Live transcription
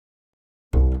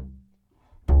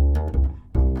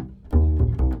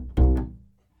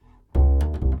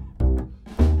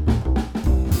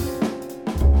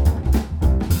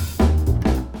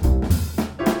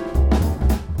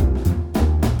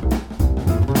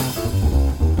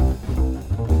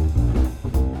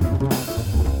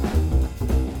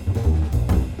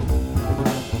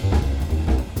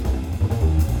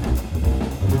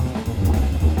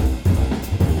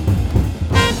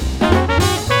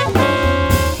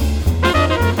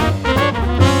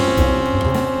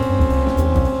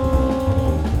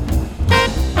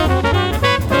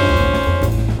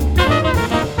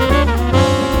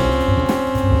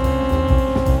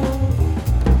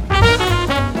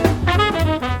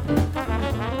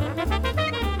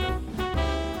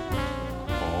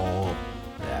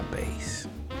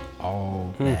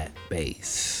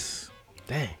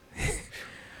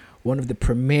one of the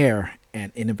premier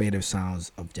and innovative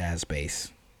sounds of jazz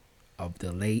bass of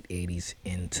the late 80s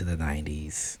into the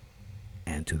 90s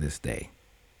and to this day.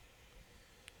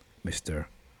 Mr.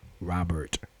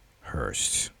 Robert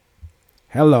Hurst.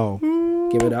 Hello.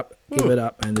 Give it up. Give it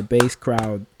up. And the bass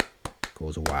crowd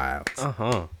goes wild.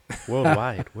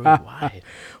 Worldwide. Worldwide.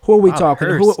 Who are we Bob talking?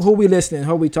 Hurst. Who are we listening?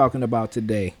 Who are we talking about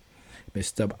today?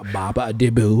 Mr. Baba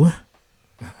Dibu.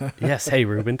 Yes. Hey,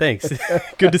 Ruben. Thanks.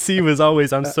 Good to see you as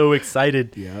always. I'm so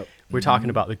excited. Yep. We're talking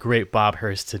about the great Bob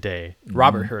Hurst today.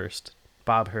 Robert Hurst.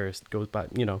 Bob Hurst goes by,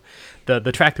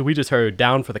 the track that we just heard,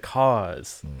 Down for the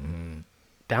Cause.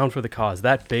 Down for the Cause.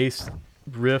 That bass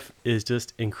riff is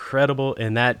just incredible,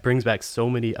 and that brings back so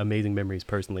many amazing memories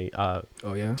personally. Oh,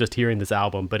 yeah? Just hearing this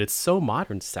album, but it's so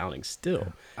modern sounding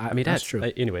still. I mean, that's true.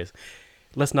 Anyways,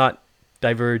 let's not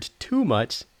diverge too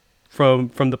much from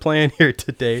the plan here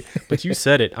today, but you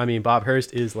said it. I mean, Bob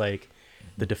Hurst is like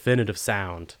the definitive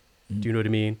sound. Do you know what I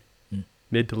mean?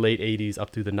 Mid to late 80s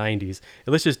up through the 90s.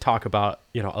 And let's just talk about,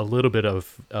 a little bit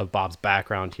of Bob's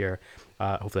background here.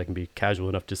 Hopefully I can be casual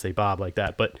enough to say Bob like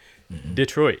that. But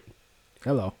Detroit.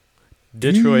 Hello.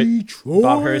 Detroit.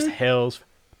 Bob Hurst hails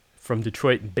from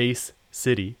Detroit Bass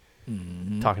City.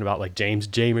 Talking about like James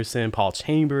Jamerson, Paul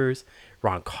Chambers,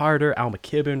 Ron Carter, Al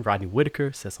McKibben, Rodney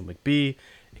Whitaker, Cecil McBee,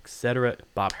 etc.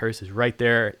 Bob Hurst is right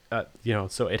there.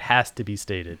 So it has to be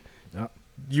stated.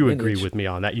 You Lineage. agree with me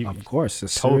on that? Of course, a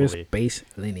Totally. serious bass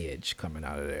lineage coming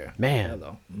out of there. Man,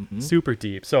 Hello. super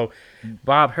deep. So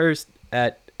Bob Hurst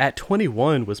at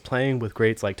 21 was playing with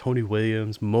greats like Tony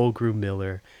Williams, Mulgrew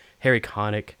Miller, Harry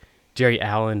Connick, Jerry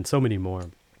Allen, so many more.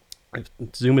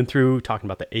 Zooming through, talking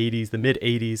about the 80s, the mid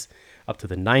 80s up to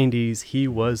the 90s, he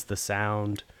was the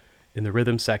sound in the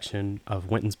rhythm section of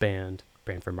Wynton's band,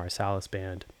 Branford Marsalis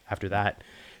band. After that,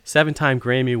 7-time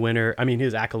Grammy winner. I mean,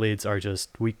 his accolades are just,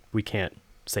 we can't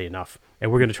say enough.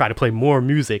 And we're going to try to play more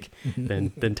music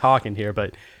than talking here.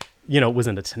 But, was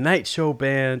in the Tonight Show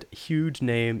band, huge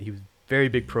name. He was very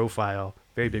big profile.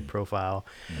 Very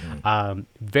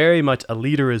much a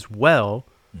leader as well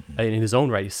in his own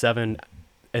right. He's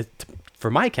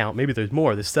for my count, maybe there's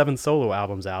more. There's 7 solo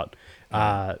albums out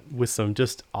with some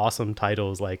just awesome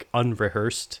titles like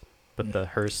Unrehearsed, but the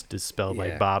Hurst is spelled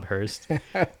like Bob Hurst.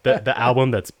 The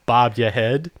album that's Bob Ya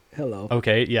Head. Hello.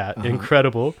 Okay, yeah,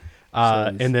 incredible.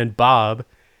 And then Bob,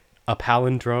 a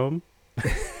palindrome.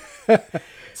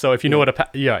 So if you know what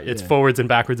it's forwards and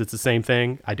backwards. It's the same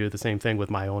thing. I do the same thing with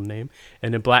my own name.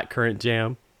 And then Black Currant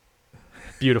Jam.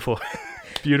 Beautiful.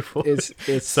 Beautiful.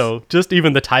 It's so just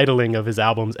even the titling of his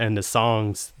albums and the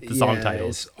songs, song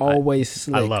titles. It's always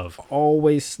slick. I love.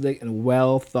 Always slick and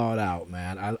well thought out,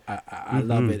 man. I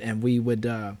love it. And we would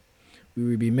be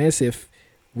remiss if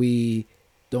we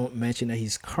don't mention that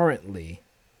he's currently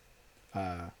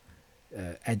a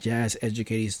jazz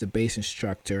educator. He's the bass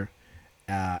instructor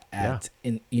at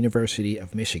University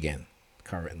of Michigan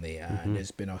currently. And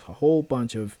there's been a whole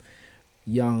bunch of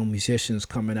young musicians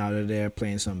coming out of there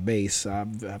playing some bass.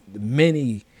 I've met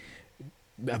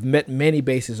many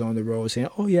bassists on the road saying,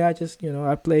 "Oh yeah, I just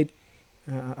I played,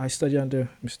 I studied under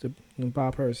Mr.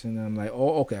 Bob Hurst," and I'm like,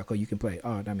 "Oh okay, you can play.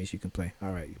 Oh, that means you can play.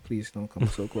 All right, please don't come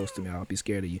so close to me. I'll be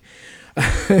scared of you."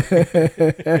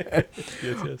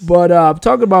 Yes. But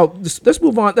talking about let's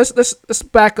move on. Let's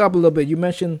back up a little bit. You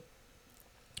mentioned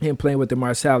him playing with the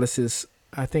Marsalises.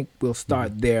 I think we'll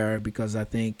start there because I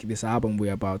think this album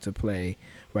we're about to play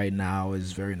right now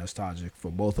is very nostalgic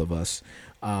for both of us.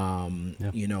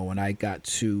 When I got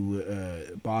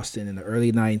to Boston in the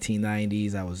early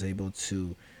 1990s, I was able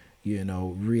to,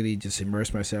 really just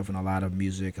immerse myself in a lot of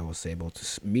music. I was able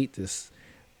to meet this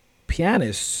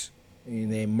pianist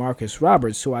named Marcus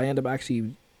Roberts, who I ended up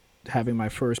actually having my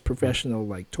first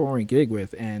professional touring gig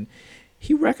with, and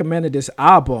he recommended this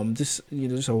album. Just a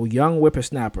young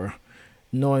whippersnapper,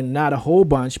 knowing not a whole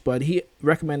bunch, but he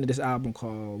recommended this album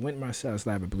called Wynton Marsalis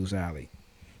Live at Blues Alley.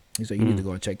 He said, "You need to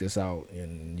go and check this out,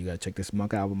 and you got to check this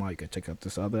Monk album out. You got to check out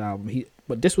this other album."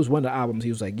 But this was one of the albums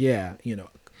he was like, "Yeah,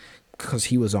 because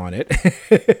he was on it."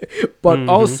 But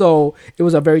also, it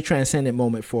was a very transcendent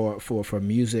moment for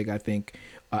music. I think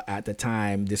at the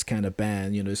time, this kind of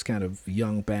band, this kind of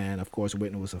young band. Of course,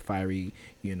 Wynton was a fiery,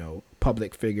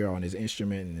 public figure on his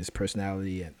instrument and his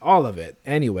personality and all of it.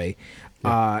 Anyway.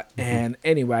 And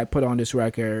anyway, I put on this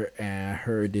record and I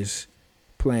heard this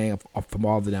playing from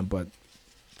all of them, but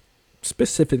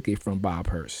specifically from Bob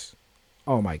Hurst.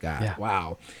 Oh my God. Yeah.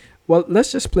 Wow. Well,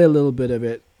 let's just play a little bit of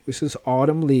it. This is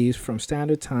Autumn Leaves from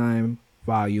Standard Time,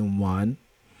 Volume 1.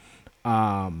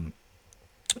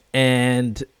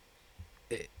 And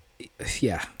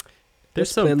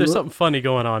Let's play a there's little- something funny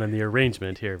going on in the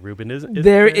arrangement here, Ruben. Isn't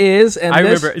There is, and I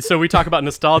let's- remember. So we talk about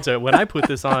nostalgia. When I put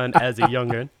this on as a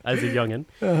youngin,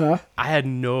 Uh-huh. I had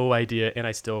no idea, and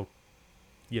I still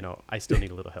need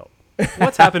a little help.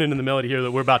 What's happening in the melody here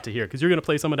that we're about to hear? Because you're going to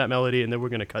play some of that melody, and then we're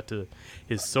going to cut to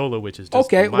his solo, which is just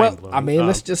Okay. Well, mind-blowing. I mean,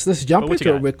 let's jump what you into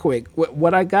it got? real quick.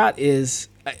 What I got is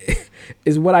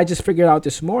what I just figured out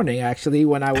this morning, actually,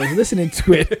 when I was listening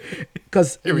to it.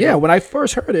 Because go. when I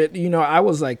first heard it, I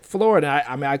was like floored.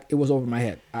 And it was over my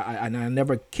head. I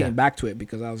never came back to it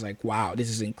because I was like, wow, this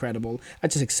is incredible. I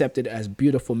just accepted it as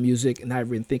beautiful music and not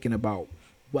even thinking about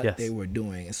what they were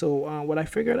doing. And so what I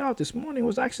figured out this morning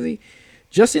was actually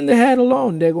just in the head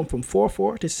alone, they're going from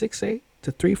 4/4 to 6/8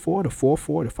 to 3/4 to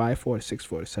 4/4 to 5/4 to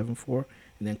 6/4 to 7/4.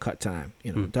 And then cut time,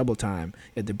 double time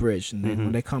at the bridge. And then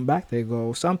when they come back, they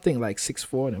go something like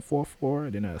 6/4, then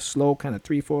 4/4, then a slow kind of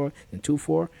 3/4, then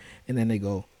 2/4, and then they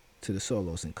go to the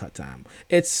solos and cut time.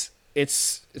 That's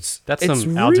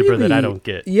some algebra that I don't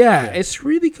get. Yeah, it's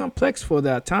really complex for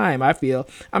that time, I feel.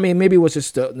 I mean, maybe it was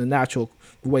just the natural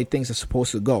way things are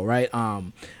supposed to go, right?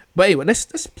 But anyway,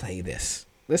 let's play this.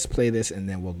 Let's play this, and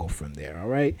then we'll go from there, all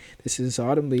right? This is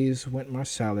Autumn Leaves, Wynton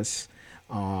Marsalis.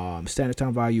 Standard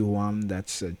Time Volume 1.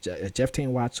 That's Jeff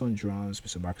Tain Watts on drums,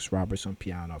 Mr. Marcus Roberts on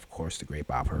piano, of course, the great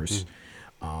Bob Hurst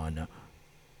on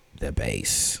the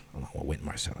bass, along with Wynton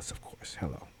Marsalis, of course.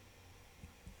 Hello.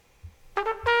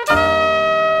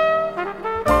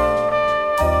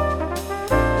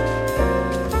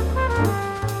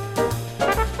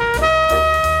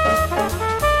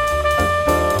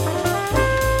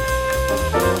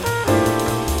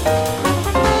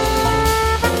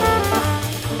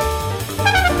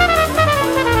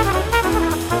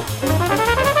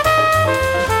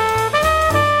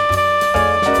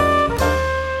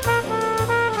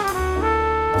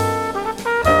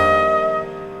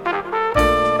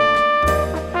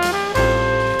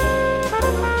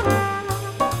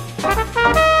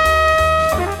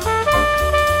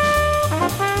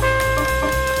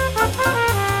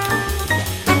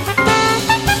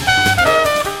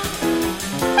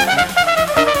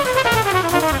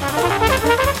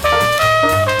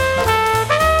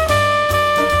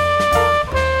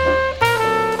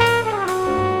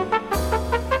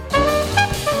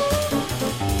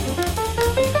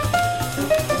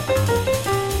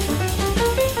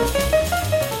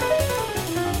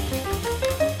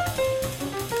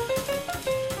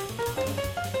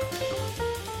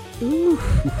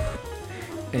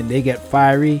 And they get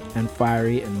fiery and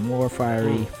more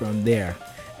fiery from there.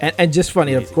 And just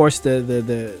funny, of course,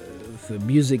 the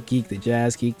music geek, the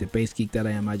jazz geek, the bass geek that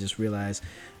I am, I just realized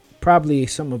probably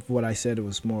some of what I said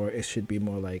it should be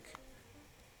more like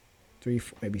 3,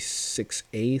 maybe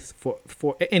 6/8,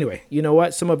 4. Anyway, you know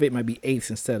what? Some of it might be eighths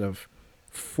instead of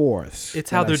fourths.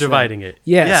 It's how they're dividing it.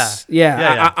 Yes.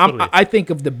 Yeah, totally. I think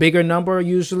of the bigger number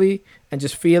usually and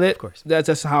just feel it. Of course. That's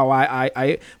just how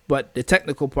I but the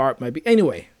technical part might be.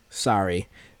 Anyway, sorry.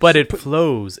 But it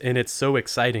flows, and it's so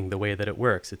exciting the way that it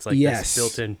works. It's like Yes. this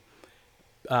built-in,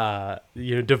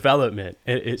 development.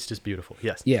 It's just beautiful.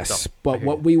 Yes. Yes, So, I but hear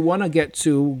what you. we want to get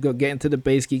into the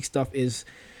bass geek stuff is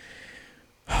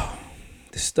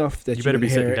the stuff that You you're better gonna be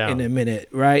sitting hear down. in a minute,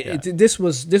 right? Yeah. This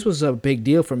was a big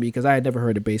deal for me because I had never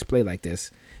heard a bass play like this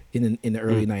in the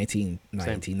early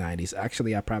 1990s.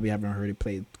 Actually, I probably haven't heard it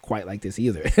played quite like this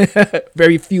either.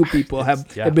 Very few people have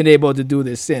been able to do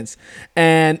this since,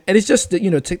 and it's just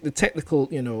the technical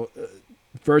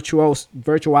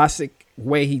virtuosic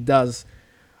way he does.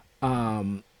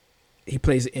 He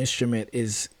plays the instrument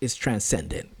is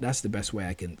transcendent. That's the best way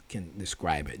I can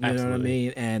describe it. You know what I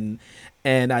mean?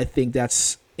 And I think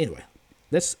that's anyway.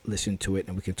 Let's listen to it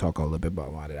and we can talk a little bit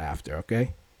about it after.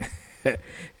 Okay.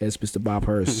 It's Mr. Bob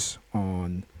Hurst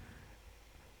on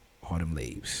Autumn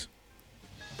Leaves.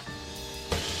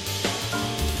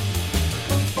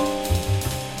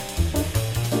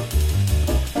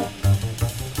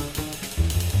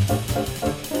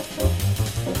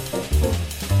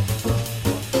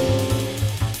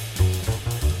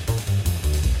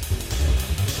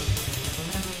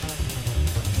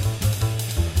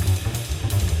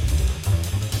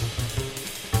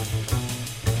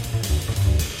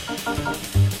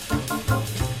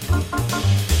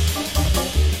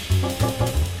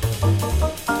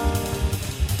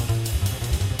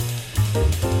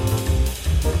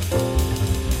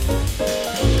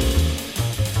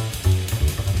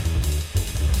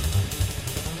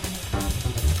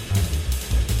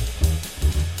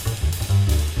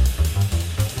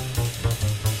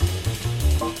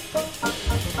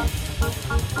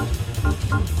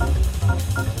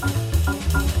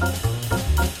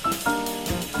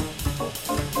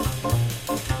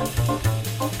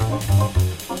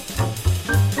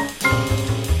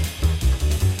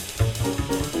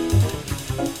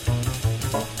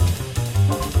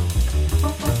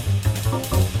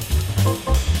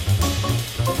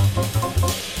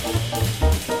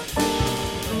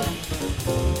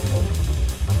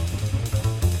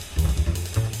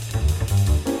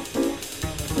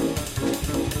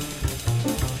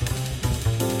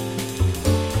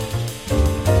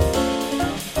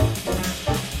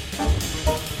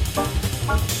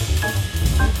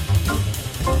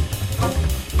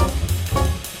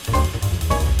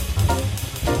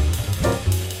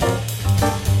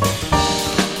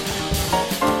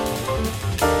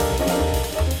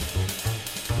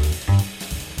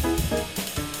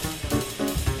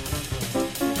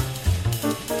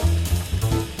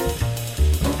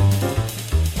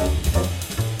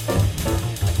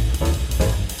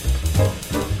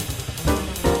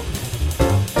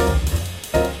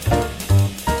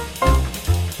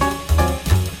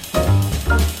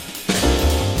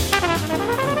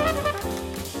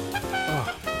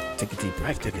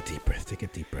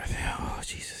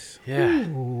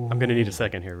 need a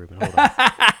second here, Ruben. Hold on.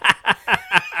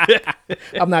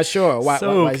 I'm not sure. Why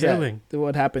is killing. that?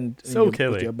 What happened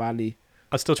with your body?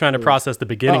 I'm still trying to process the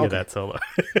beginning of that solo.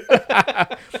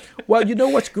 Well, you know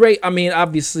what's great? I mean,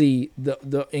 obviously,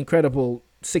 the incredible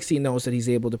 16 notes that he's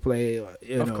able to play,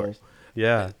 Of course.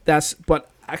 Yeah. But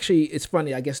actually, it's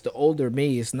funny. I guess the older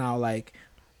me is now like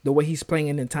the way he's playing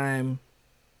in time,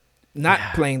 not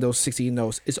playing those 16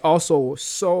 notes. It's also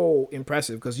so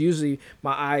impressive because usually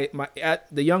the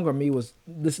younger me was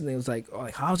listening. It was like,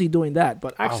 how's he doing that?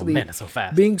 But actually, that's so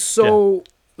fast. Being so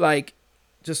like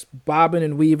just bobbing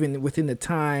and weaving within the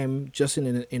time, just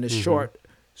in a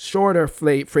shorter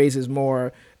phrases,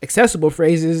 more accessible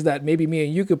phrases that maybe me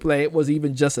and you could play, it was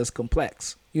even just as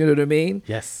complex. You know what I mean?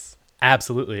 Yes,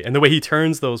 absolutely. And the way he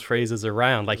turns those phrases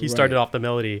around, like he started off the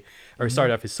melody or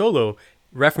started off his solo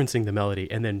referencing the melody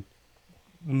and then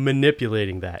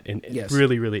manipulating that in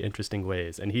really, really interesting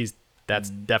ways. And that's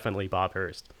definitely Bob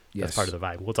Hurst. That's part of the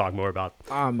vibe. We'll talk more about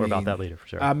that later for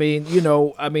sure. I mean,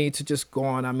 to just go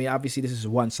on. I mean, obviously this is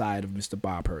one side of Mr.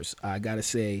 Bob Hurst. I gotta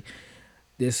say,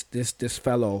 this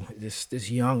fellow,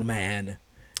 this young man,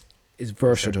 is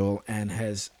versatile and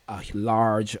has a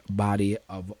large body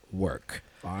of work.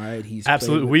 All right, he's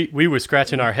absolutely. We were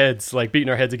scratching our heads, like beating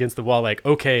our heads against the wall, like,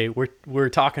 okay, we're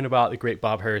talking about the great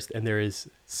Bob Hurst, and there is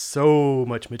so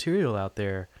much material out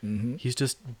there. Mm-hmm. He's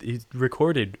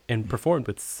recorded and performed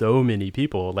with so many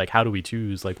people. Like, how do we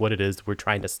choose like what it is we're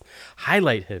trying to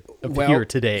highlight him here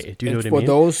today? Do you know what I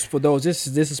mean? For those,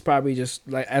 this is probably just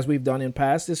like as we've done in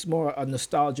past. This is more a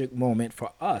nostalgic moment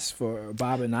for us, for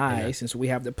Bob and I, since we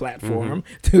have the platform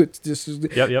to this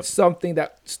is something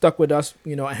that stuck with us.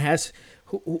 And has.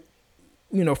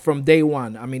 From day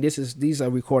one. I mean, these are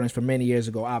recordings from many years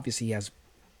ago. Obviously, he has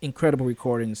incredible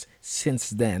recordings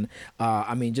since then.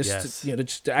 I mean, just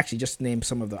to name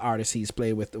some of the artists he's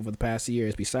played with over the past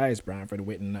years, besides Branford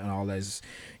Whitten and all that.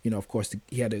 Of course,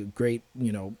 he had a great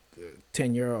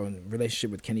tenure and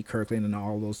relationship with Kenny Kirkland and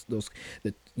all those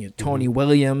Tony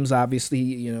Williams,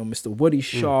 obviously, Mr. Woody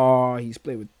Shaw. He's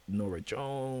played with Nora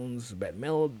Jones, Bette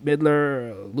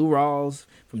Midler, Lou Rawls,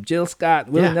 from Jill Scott,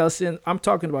 Willie Nelson. I'm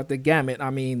talking about the gamut. I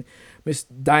mean, Miss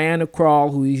Diana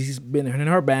Krall, who he's been in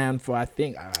her band for I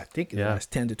think it was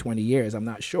 10 to 20 years. I'm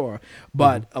not sure,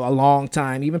 but a long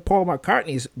time. Even Paul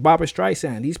McCartney's, Barbra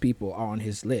Streisand. These people are on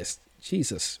his list.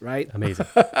 Jesus, right? Amazing.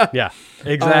 Yeah,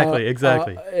 exactly.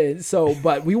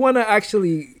 But we want to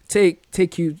actually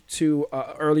take you to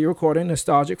early recording,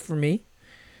 nostalgic for me,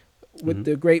 with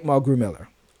the great Mulgrew Miller.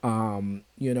 I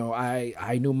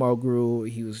knew Mulgrew.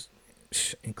 He was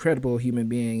incredible human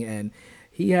being, and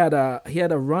he had a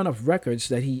run of records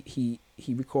that he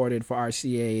recorded for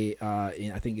RCA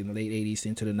in the late 80s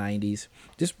into the 90s.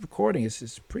 This recording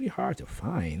is pretty hard to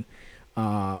find.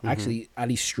 Actually, at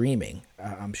least streaming.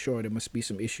 I'm sure there must be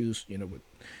some issues,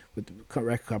 with the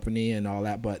record company and all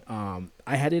that. But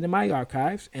I had it in my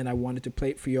archives, and I wanted to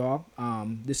play it for y'all.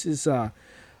 This is a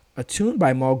tune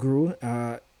by Mulgrew,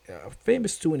 a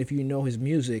famous tune if you know his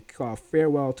music, called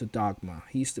 "Farewell to Dogma."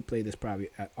 He used to play this probably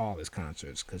at all his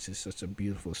concerts because it's such a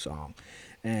beautiful song.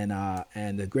 And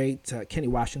the great Kenny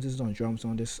Washington is on drums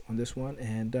on this one,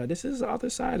 and this is the other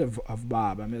side of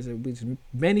Bob. I mean, there's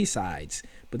many sides,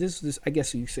 but this I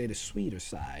guess you say the sweeter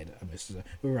side of Mr.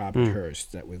 Robert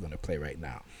Hurst that we're going to play right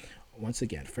now. Once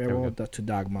again, "Farewell to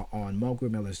Dogma" on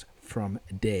Mulgrew Miller's "From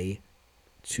Day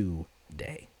to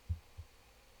Day."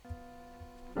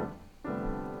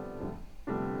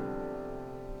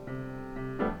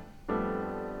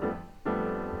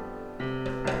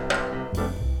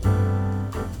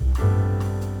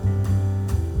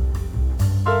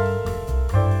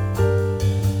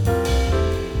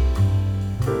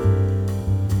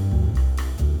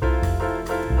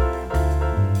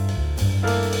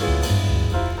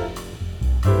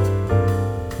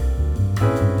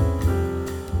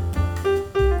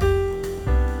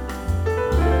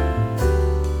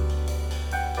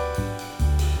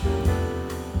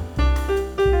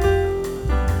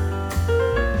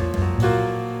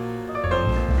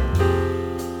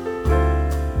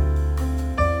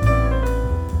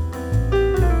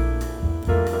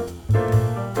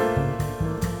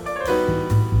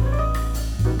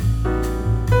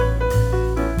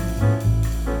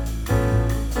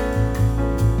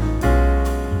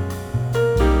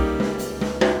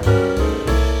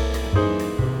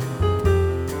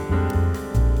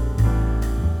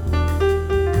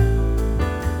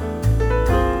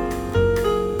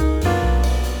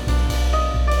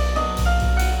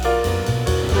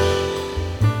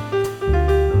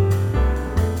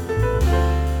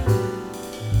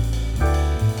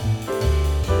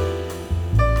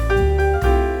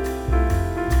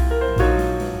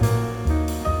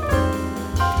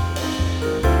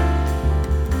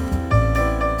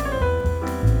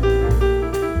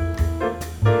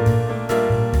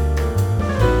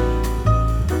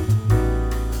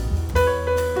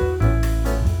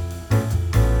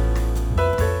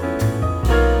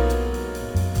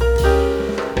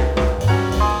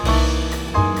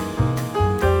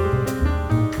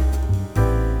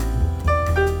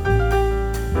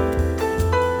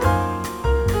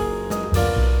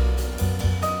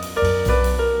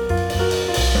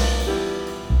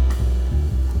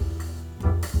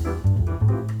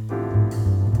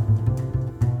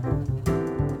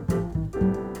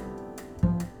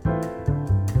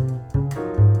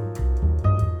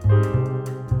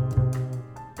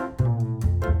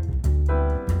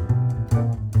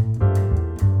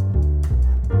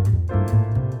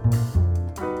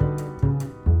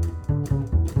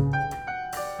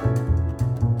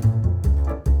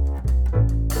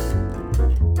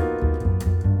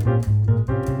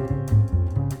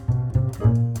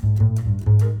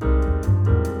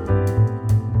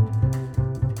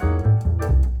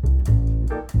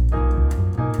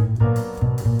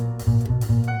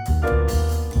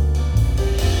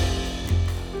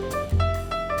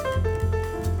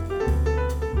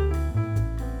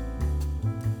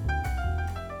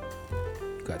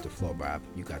 Rob,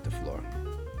 you got the floor.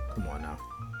 Come on now.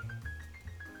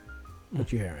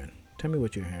 What you hearing? Tell me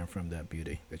what you're hearing from that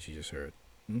beauty that you just heard.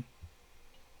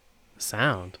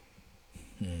 Sound.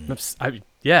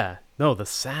 The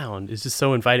sound is just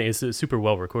so inviting. It's super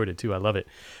well recorded too. I love it.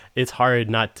 It's hard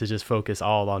not to just focus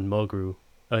all on Mulgrew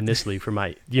initially for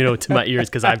my, to my ears,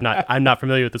 because I'm not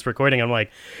familiar with this recording. I'm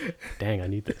like, dang, I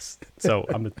need this. So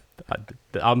I'm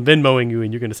Venmoing you,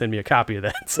 and you're gonna send me a copy of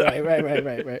that. So.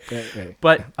 Right.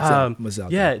 But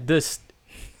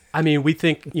we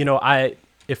think,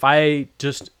 if I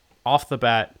just off the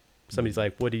bat, somebody's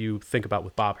like, what do you think about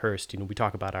with Bob Hurst? We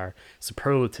talk about our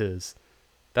superlatives.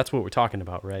 That's what we're talking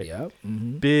about, right? Yep.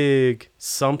 Mm-hmm. Big,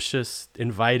 sumptuous,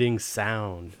 inviting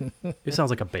sound. It sounds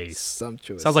like a bass.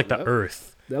 Sumptuous. Sounds like the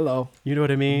earth. Hello. You know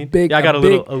what I mean? Big, I got a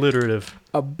little alliterative.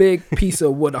 A big piece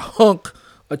of wood,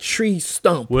 a tree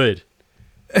stump. Wood.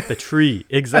 The tree.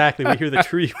 Exactly. We hear the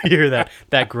tree. We hear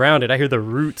that grounded. I hear the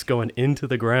roots going into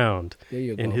the ground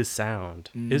in his sound.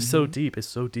 Mm-hmm. It's so deep. It's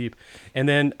so deep. And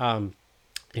then,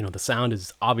 the sound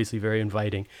is obviously very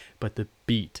inviting, but the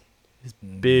beat. His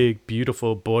big,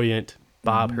 beautiful, buoyant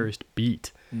Bob Hurst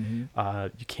beat. Mm-hmm.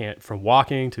 You can't, from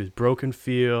walking to his broken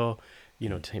feel,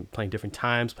 playing different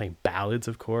times, playing ballads,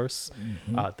 of course.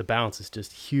 Mm-hmm. The balance is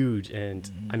just huge.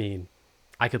 And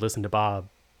I could listen to Bob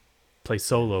play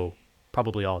solo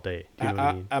probably all day. You know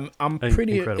what I mean? I'm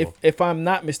pretty, if I'm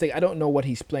not mistaken, I don't know what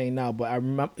he's playing now, but I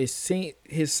remember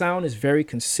his sound is very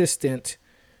consistent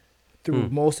through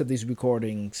most of these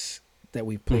recordings that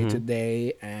we played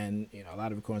today, and a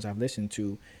lot of recordings I've listened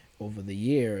to over the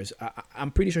years.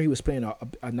 I'm pretty sure he was playing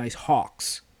a nice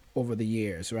Hawks over the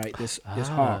years, right? This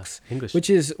Hawks, English, which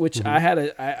I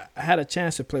had a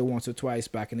chance to play once or twice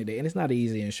back in the day, and it's not an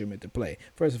easy instrument to play.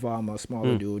 First of all, I'm a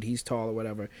smaller dude; he's tall or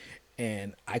whatever,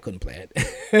 and I couldn't play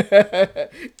it.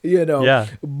 Yeah.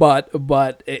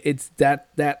 But it's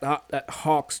that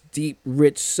Hawks deep,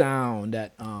 rich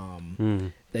sound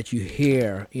that you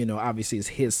hear, obviously it's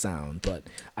his sound, but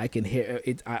I can hear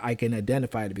it. I can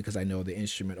identify it because I know the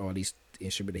instrument, or at least the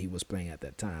instrument that he was playing at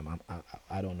that time.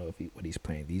 I don't know what he's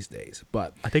playing these days,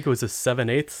 but I think it was a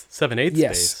 7/8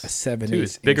 yes, bass. A 7/8.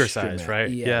 It's bigger size, right?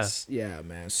 Yes, yeah,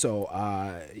 man. So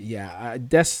I'm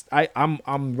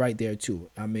right there too.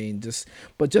 I mean, just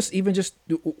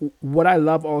what I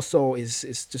love also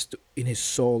is just in his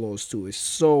solos too. It's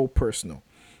so personal.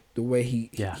 The way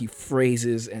he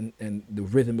phrases and the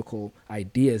rhythmical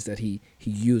ideas that he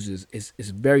uses is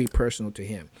very personal to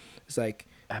him. It's like,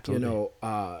 absolutely.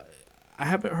 I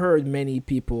haven't heard many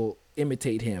people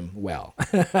imitate him well.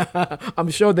 I'm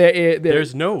sure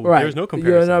there's no comparison. You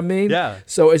know what I mean? Yeah.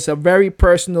 So it's a very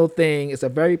personal thing. And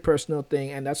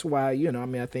that's why,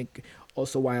 I think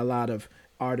also why a lot of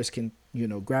artists can,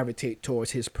 gravitate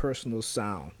towards his personal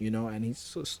sound, and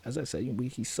he's, as I said,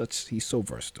 he's so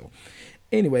versatile.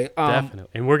 Anyway, definitely,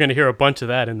 and we're going to hear a bunch of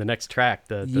that in the next track,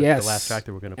 the last track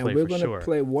that we're going to play. And we're going to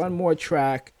play one more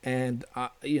track, and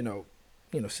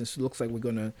since it looks like we're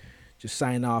going to just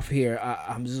sign off here,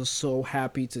 I'm just so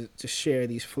happy to share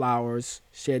these flowers.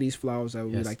 I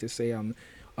would like to say on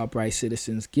Upright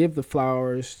Citizens, give the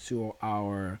flowers to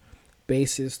our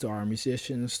bassists, to our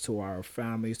musicians, to our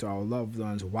families, to our loved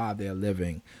ones while they're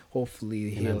living.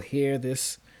 Hopefully, he'll hear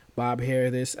this. Bob hear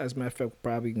this. As a matter of fact,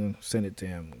 probably gonna send it to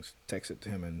him, text it to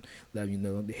him, and let him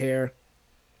know, here,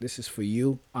 this is for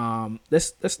you.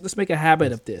 Let's make a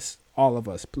habit of this, all of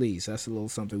us, please. That's a little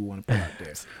something we want to put out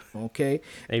there. Okay.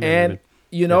 Amen,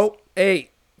 and hey,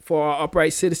 for our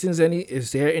Upright Citizens,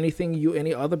 is there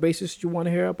any other bases you want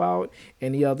to hear about?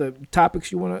 Any other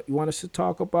topics you want us to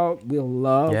talk about? We'll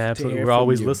love. Yeah, absolutely. We're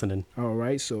always listening. All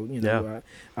right, so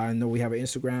I know we have an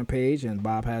Instagram page, and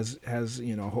Bob has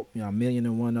a million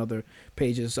and one other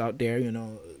pages out there.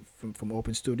 From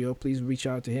Open Studio. Please reach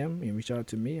out to him and reach out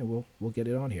to me, and we'll get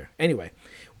it on here. Anyway,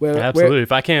 well, absolutely.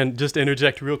 If I can just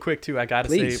interject real quick too, I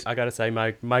gotta say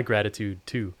my gratitude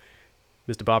to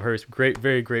Mr. Bob Hurst.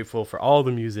 Very grateful for all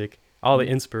the music, all the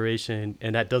inspiration,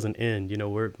 and that doesn't end.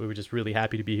 We're just really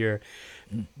happy to be here.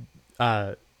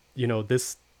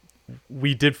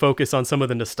 We did focus on some of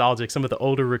the nostalgic, some of the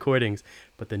older recordings,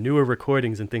 but the newer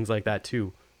recordings and things like that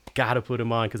too. Gotta put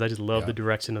him on because I just love the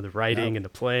direction of the writing and the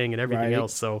playing and everything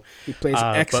else. So he plays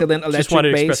excellent electric bass. Just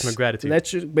wanted to express my gratitude.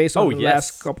 Electric bass on the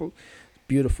last couple.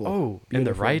 Beautiful. Beautiful. And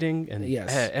the writing and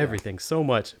everything so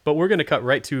much. But we're gonna cut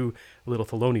right to a little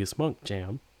Thelonious Monk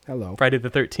jam. Hello. Friday the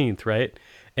 13th, right?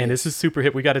 And this is super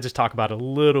hip. We got to just talk about it a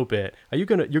little bit. You're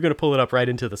gonna pull it up right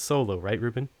into the solo, right,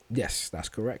 Ruben? Yes, that's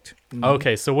correct. Mm-hmm.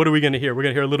 Okay, so what are we gonna hear? We're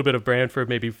gonna hear a little bit of Branford,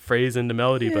 maybe phrasing the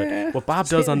melody. But what Bob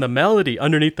does on the melody,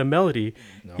 underneath the melody,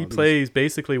 he plays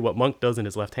basically what Monk does in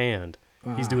his left hand.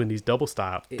 He's doing these double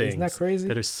stop things. Isn't that crazy?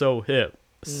 That are so hip.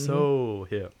 So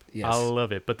hip. Yes. I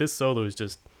love it. But this solo is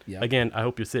just, Yep. again, I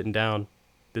hope you're sitting down.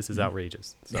 This is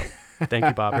outrageous. So thank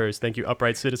you, Bob Hurst. Thank you,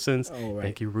 Upright Citizens. All right.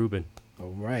 Thank you, Ruben. All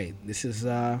right. This is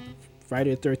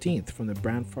Friday the 13th from the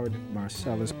Branford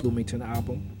Marsalis Bloomington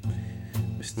album.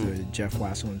 Mr. Jeff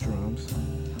Wass on drums,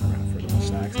 Branford on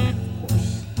sax, and of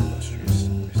course